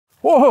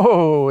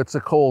Whoa, it's a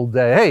cold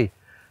day. Hey,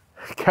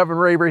 Kevin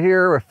Raber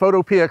here with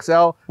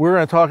PhotoPXL. We're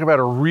going to talk about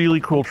a really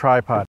cool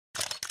tripod.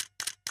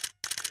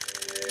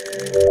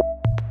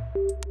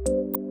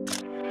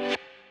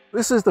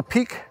 This is the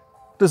Peak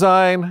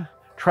Design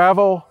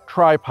travel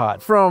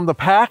tripod. From the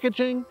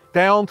packaging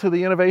down to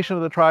the innovation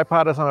of the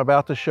tripod, as I'm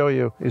about to show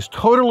you, is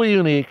totally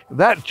unique.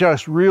 That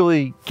just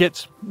really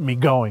gets me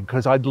going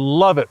because I'd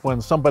love it when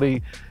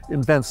somebody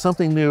invents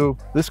something new.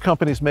 This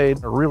company's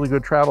made a really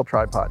good travel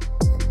tripod.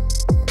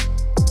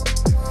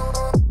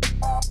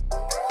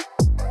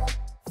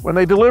 When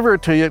they deliver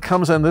it to you, it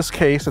comes in this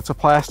case. It's a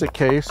plastic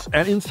case,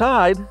 and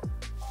inside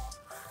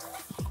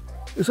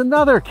is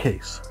another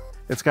case.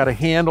 It's got a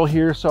handle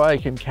here so I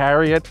can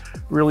carry it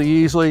really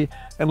easily.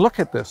 And look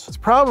at this. It's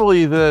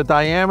probably the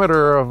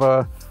diameter of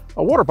a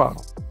water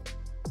bottle.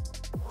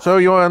 So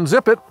you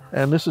unzip it,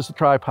 and this is the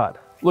tripod.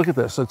 Look at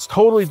this. It's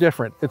totally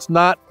different. It's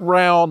not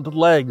round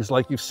legs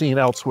like you've seen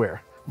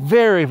elsewhere.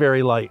 Very,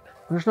 very light.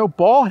 There's no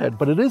ball head,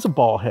 but it is a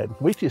ball head.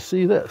 Wait till you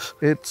see this.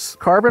 It's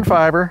carbon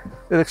fiber.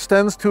 It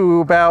extends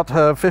to about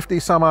 50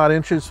 some odd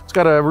inches. It's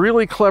got a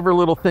really clever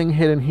little thing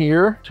hidden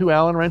here. 2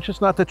 Allen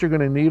wrenches. Not that you're going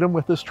to need them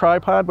with this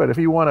tripod, but if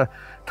you want to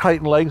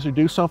tighten legs or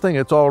do something,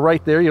 it's all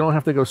right there. You don't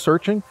have to go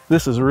searching.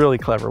 This is really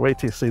clever. Wait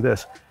till you see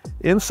this.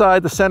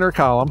 Inside the center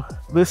column,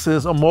 this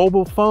is a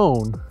mobile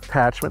phone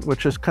attachment, which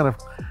just kind of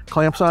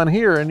clamps on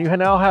here, and you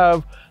now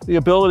have the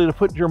ability to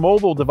put your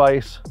mobile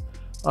device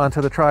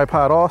onto the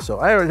tripod also.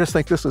 I just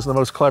think this is the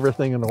most clever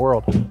thing in the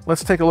world.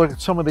 Let's take a look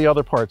at some of the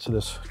other parts of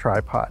this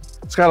tripod.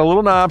 It's got a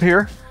little knob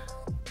here.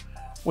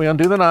 We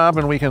undo the knob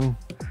and we can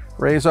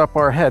raise up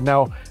our head.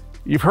 Now,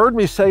 you've heard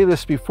me say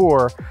this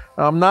before.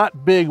 I'm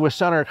not big with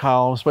center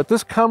columns, but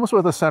this comes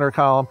with a center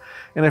column.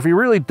 And if you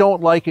really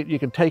don't like it, you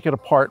can take it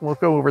apart, and we'll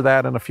go over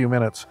that in a few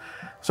minutes.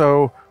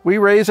 So we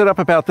raise it up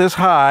about this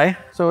high,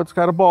 so it's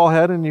got a ball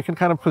head, and you can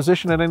kind of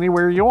position it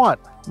anywhere you want.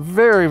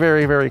 Very,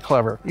 very, very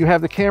clever. You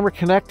have the camera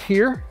connect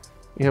here.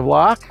 You have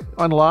lock,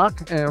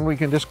 unlock, and we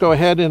can just go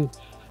ahead and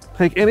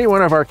take any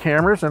one of our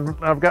cameras. And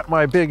I've got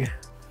my big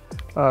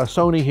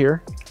Sony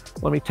here.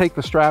 Let me take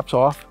the straps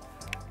off.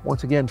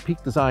 Once again,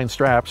 Peak Design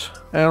straps.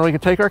 And we can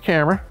take our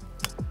camera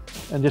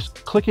and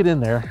just click it in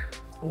there.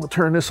 We'll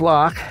turn this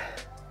lock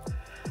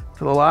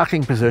to the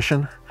locking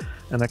position,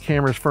 and the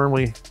camera is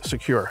firmly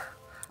secure.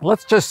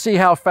 Let's just see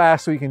how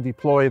fast we can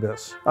deploy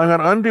this. I'm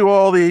going to undo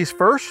all these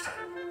first.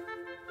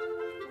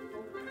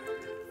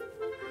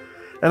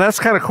 And that's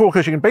kind of cool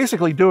because you can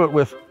basically do it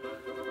with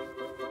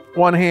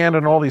one hand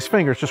and all these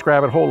fingers. Just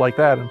grab it, hold like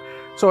that. And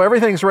so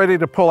everything's ready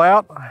to pull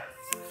out,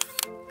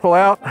 pull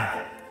out,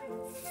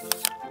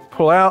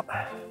 pull out,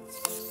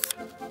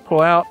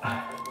 pull out.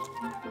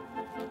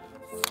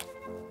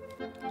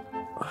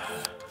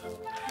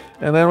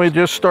 And then we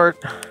just start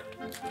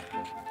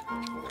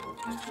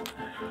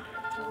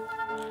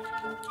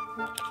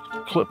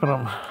clipping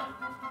them.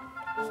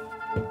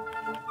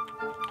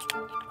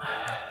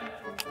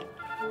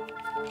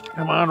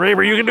 Come on,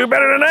 Raber, you can do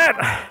better than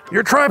that.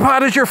 Your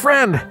tripod is your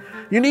friend.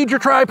 You need your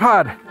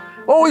tripod.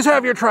 Always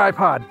have your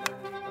tripod.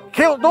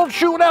 Don't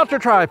shoot out your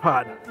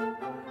tripod.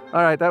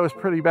 All right, that was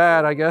pretty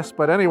bad, I guess.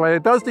 But anyway,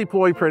 it does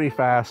deploy pretty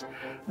fast.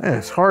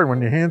 It's hard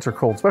when your hands are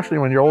cold, especially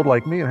when you're old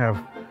like me and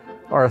have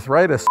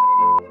arthritis.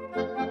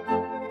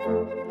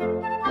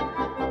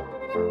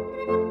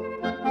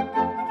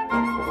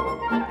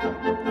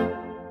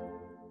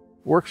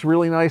 Works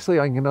really nicely.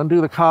 I can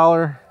undo the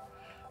collar,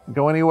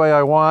 go any way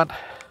I want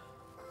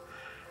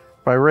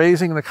by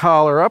raising the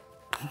collar up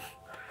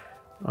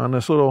on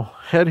this little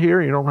head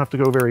here. You don't have to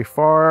go very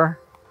far.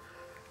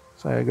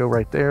 So I go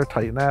right there,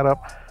 tighten that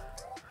up.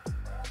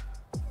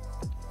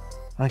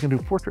 I can do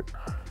portrait.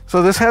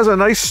 So this has a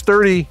nice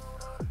sturdy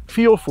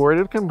feel for it.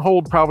 It can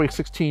hold probably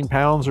 16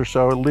 pounds or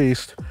so at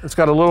least. It's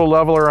got a little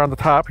leveler on the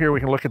top here. We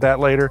can look at that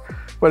later.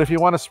 But if you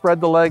want to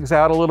spread the legs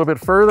out a little bit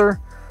further,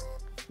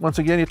 once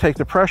again, you take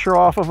the pressure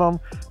off of them,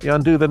 you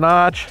undo the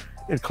notch,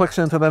 it clicks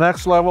into the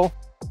next level.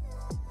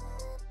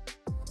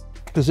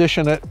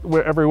 Position it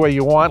every way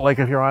you want. Like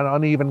if you're on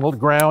uneven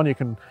ground, you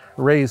can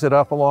raise it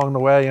up along the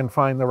way and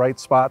find the right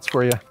spots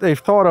for you. They've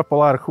thought up a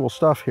lot of cool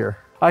stuff here.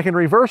 I can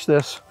reverse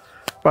this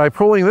by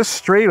pulling this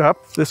straight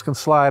up. This can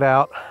slide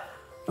out.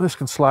 This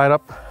can slide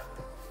up.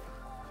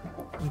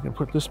 You can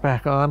put this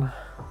back on.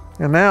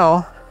 And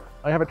now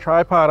I have a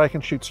tripod I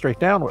can shoot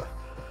straight down with.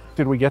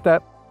 Did we get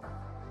that?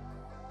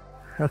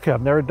 Okay,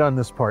 I've never done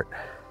this part.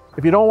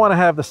 If you don't want to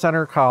have the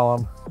center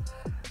column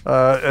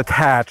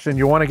attached and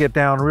you want to get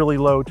down really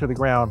low to the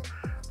ground,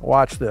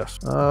 watch this.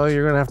 Oh,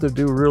 you're going to have to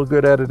do real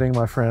good editing,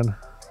 my friend.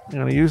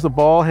 You're going to use the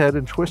ball head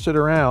and twist it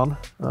around.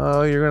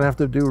 Oh, you're going to have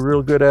to do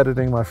real good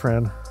editing, my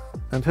friend.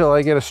 Until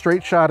I get a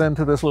straight shot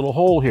into this little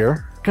hole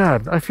here.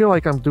 God, I feel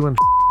like I'm doing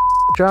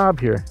job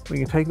here. We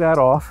can take that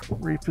off,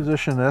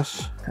 reposition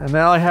this, and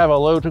now I have a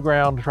low to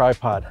ground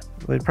tripod.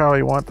 They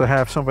probably want to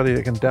have somebody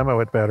that can demo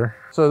it better.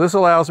 So this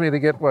allows me to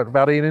get, what,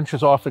 about 8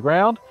 inches off the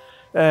ground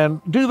and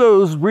do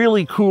those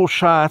really cool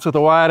shots with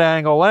a wide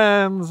angle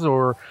lens,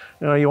 or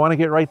you want to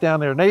get right down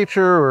there in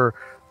nature, or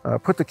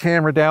put the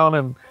camera down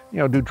and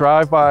do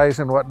drive-bys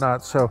and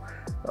whatnot. So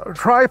a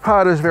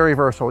tripod is very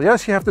versatile.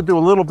 Yes, you have to do a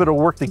little bit of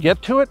work to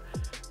get to it,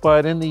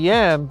 but in the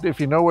end, if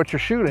you know what you're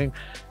shooting,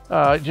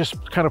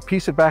 just kind of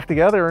piece it back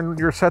together and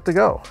you're set to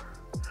go.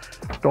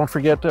 Don't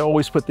forget to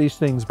always put these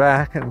things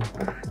back and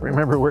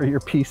remember where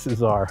your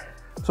pieces are.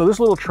 So this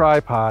little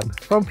tripod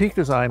from Peak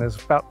Design is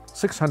about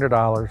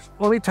 $600.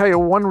 Let me tell you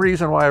one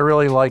reason why I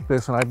really like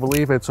this, and I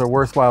believe it's a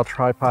worthwhile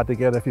tripod to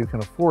get if you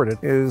can afford it,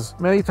 is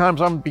many times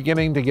I'm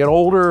beginning to get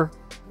older,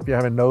 if you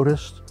haven't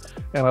noticed,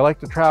 and I like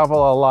to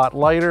travel a lot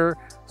lighter.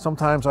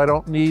 Sometimes I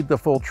don't need the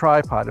full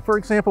tripod. For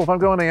example, if I'm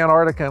going to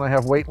Antarctica and I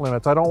have weight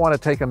limits, I don't want to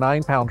take a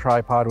 9-pound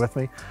tripod with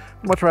me.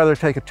 I'd much rather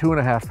take a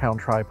 2.5-pound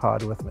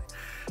tripod with me.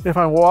 If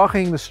I'm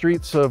walking the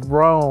streets of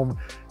Rome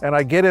and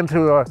I get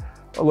into a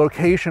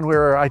location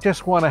where I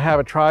just want to have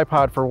a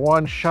tripod for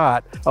one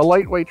shot, a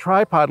lightweight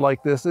tripod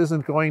like this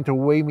isn't going to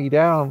weigh me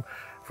down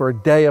for a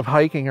day of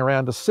hiking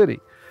around the city.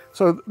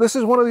 So this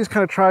is one of these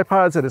kind of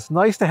tripods that it's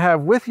nice to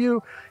have with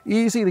you,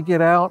 easy to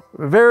get out,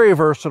 very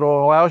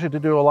versatile, allows you to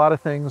do a lot of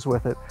things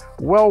with it.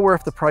 Well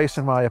worth the price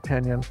in my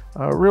opinion.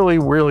 Really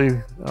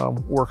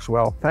works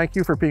well. Thank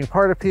you for being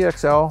part of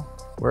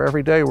PXL, where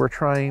every day we're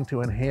trying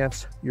to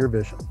enhance your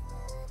vision.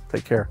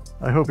 Take care.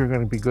 I hope you're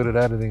going to be good at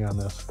editing on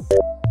this.